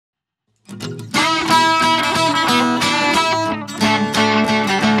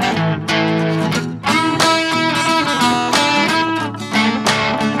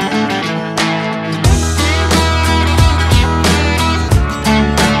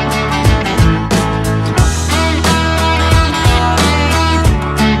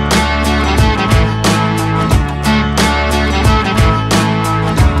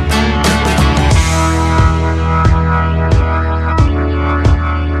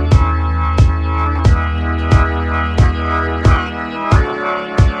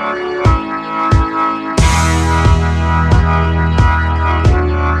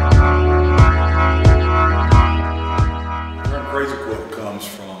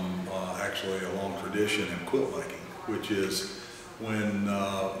actually a long tradition in quilt making, which is when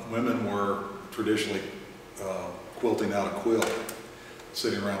women were traditionally quilting out a quilt,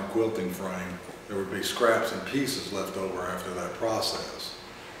 sitting around a quilting frame, there would be scraps and pieces left over after that process.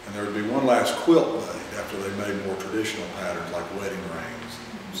 And there would be one last quilt made after they made more traditional patterns like wedding rings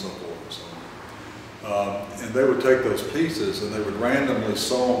and so forth and so on. And they would take those pieces and they would randomly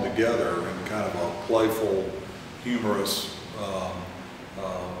sew them together in kind of a playful, humorous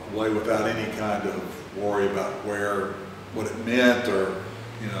way without any kind of worry about what it meant or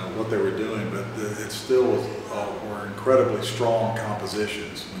what they were doing, but it still were incredibly strong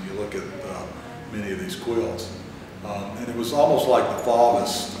compositions when you look at many of these quilts. And it was almost like the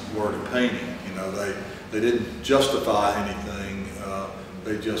Fauvist word of painting. They didn't justify anything.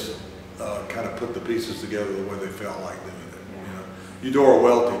 They just kind of put the pieces together the way they felt like doing it. Eudora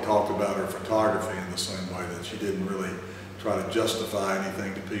Welty talked about her photography in the same way, that she didn't really try to justify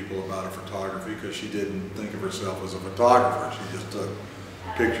anything to people about her photography because she didn't think of herself as a photographer. She just took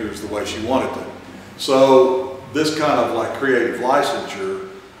pictures the way she wanted to. So this kind of like creative licensure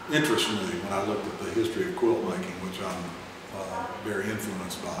interests me when I looked at the history of quilt making, which I'm very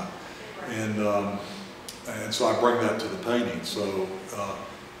influenced by. And so I bring that to the painting. So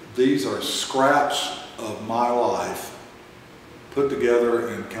these are scraps of my life put together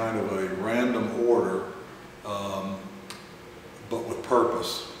in kind of a random order, but with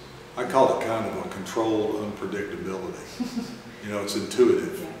purpose. I call it kind of a controlled unpredictability. It's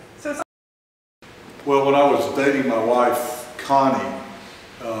intuitive. Yeah. Well, when I was dating my wife, Connie,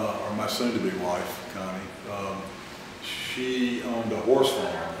 or my soon-to-be wife, Connie, she owned a horse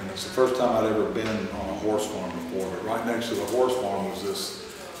farm, and it's the first time I'd ever been on a horse farm before. But right next to the horse farm was this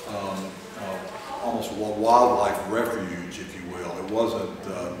almost wildlife refuge, if you will. It wasn't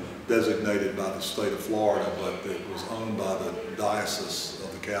designated by the state of Florida, but it was owned by the Diocese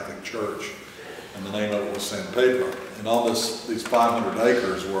of the Catholic Church, and the name of it was San Pedro. And on these 500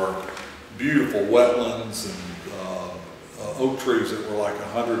 acres were beautiful wetlands and oak trees that were like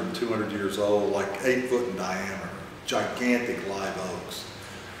 100 and 200 years old, like 8 foot in diameter, gigantic live oaks.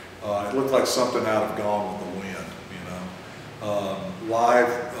 It looked like something out of Gone with the Wind, live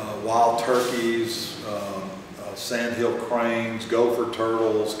wild turkeys, sandhill cranes, gopher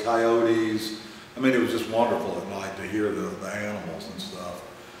turtles, coyotes. I mean, it was just wonderful at night to hear the animals and stuff.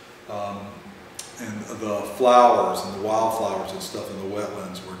 And the flowers and the wildflowers and stuff in the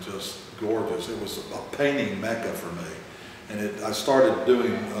wetlands were just gorgeous. It was a painting mecca for me. And I started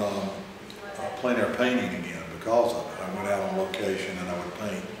doing plein air painting again because of it. I went out on location and I would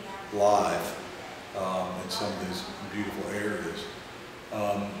paint live in some of these beautiful areas.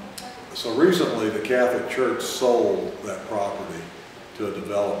 So recently the Catholic Church sold that property to a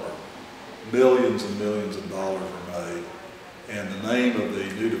developer. Millions and millions of dollars were made. And the name of the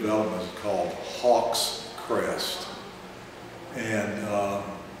new development is called Hawk's Crest. And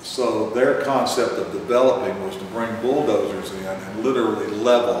so their concept of developing was to bring bulldozers in and literally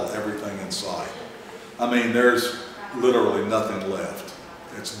level everything in sight. I mean, there's literally nothing left.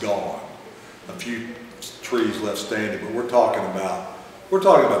 It's gone. A few trees left standing, but we're talking about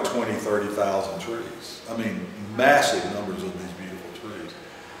 20, 30,000 trees. I mean, massive numbers of these beautiful trees.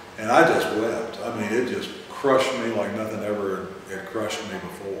 And I just wept. I mean, it just crushed me like nothing ever had crushed me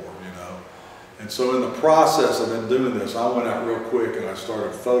before, And so in the process of them doing this, I went out real quick and I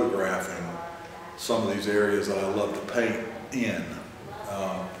started photographing some of these areas that I love to paint in.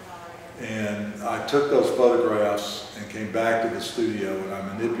 And I took those photographs and came back to the studio and I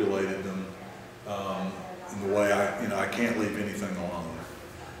manipulated them in the way I can't leave anything alone.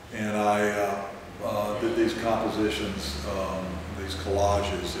 And I did these compositions, these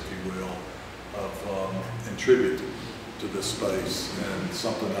collages, if you will, in tribute to this space, and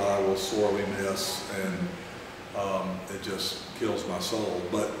something that I will sorely miss, and it just kills my soul.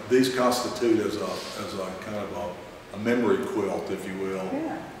 But these constitute as a kind of a memory quilt, if you will,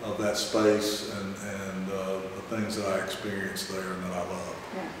 yeah, of that space and the things that I experienced there and that I love.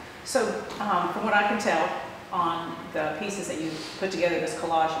 Yeah. So from what I can tell on the pieces that you put together, this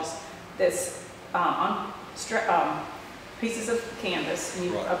collages, this pieces of canvas, and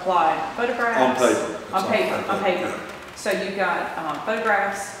you Right. applied photographs On paper. On paper. Yeah. So you got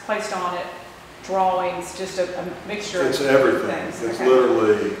photographs placed on it, drawings, just a mixture It's of everything. things. It's Okay.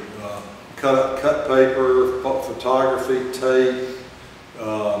 literally cut paper, photography, tape,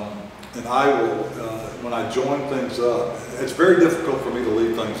 and I will, when I join things up, it's very difficult for me to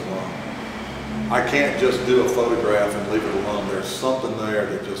leave things alone. I can't just do a photograph and leave it alone. There's something there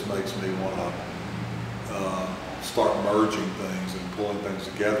that just makes me want to start merging things and pulling things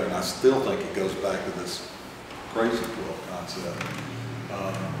together, and I still think it goes back to this crazy quilt concept.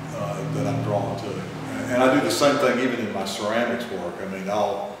 that I'm drawn to. And I do the same thing even in my ceramics work. I mean,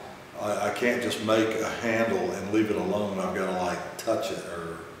 I can't just make a handle and leave it alone. I've got to like touch it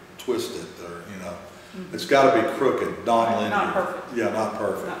or twist it, or it's got to be crooked, non-linear. Not perfect. Yeah, not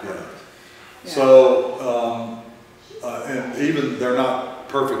perfect. Not perfect. Yeah. So, and even they're not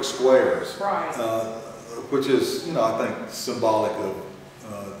perfect squares. Right. Which is, I think symbolic of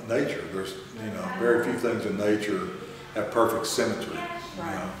nature. There's, very few things in nature have perfect symmetry.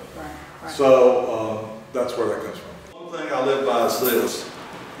 Right. Right. So that's where that comes from. One thing I live by is this,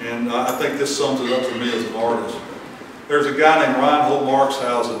 and I think this sums it up for me as an artist. There's a guy named Reinhold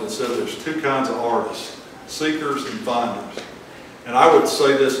Marxhausen that said there's two kinds of artists, seekers and finders. And I would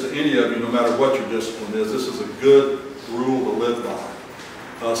say this to any of you, no matter what your discipline is, this is a good rule to live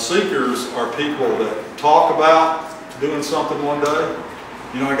by. Seekers are people that talk about doing something one day.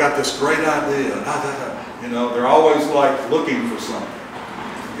 I got this great idea. They're always like looking for something.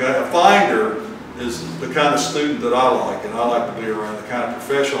 Okay? A finder is the kind of student that I like, and I like to be around, the kind of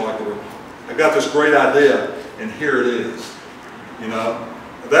professional I like to be. I got this great idea, and here it is.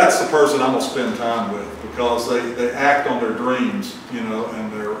 That's the person I'm going to spend time with, because they act on their dreams,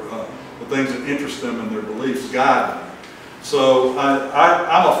 and their the things that interest them and their beliefs guide them. So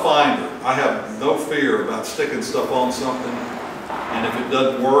I'm a finder. I have no fear about sticking stuff on something, and if it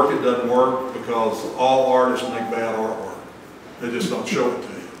doesn't work, it doesn't work, because all artists make bad artwork. They just don't show it to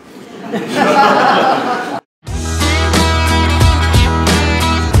you.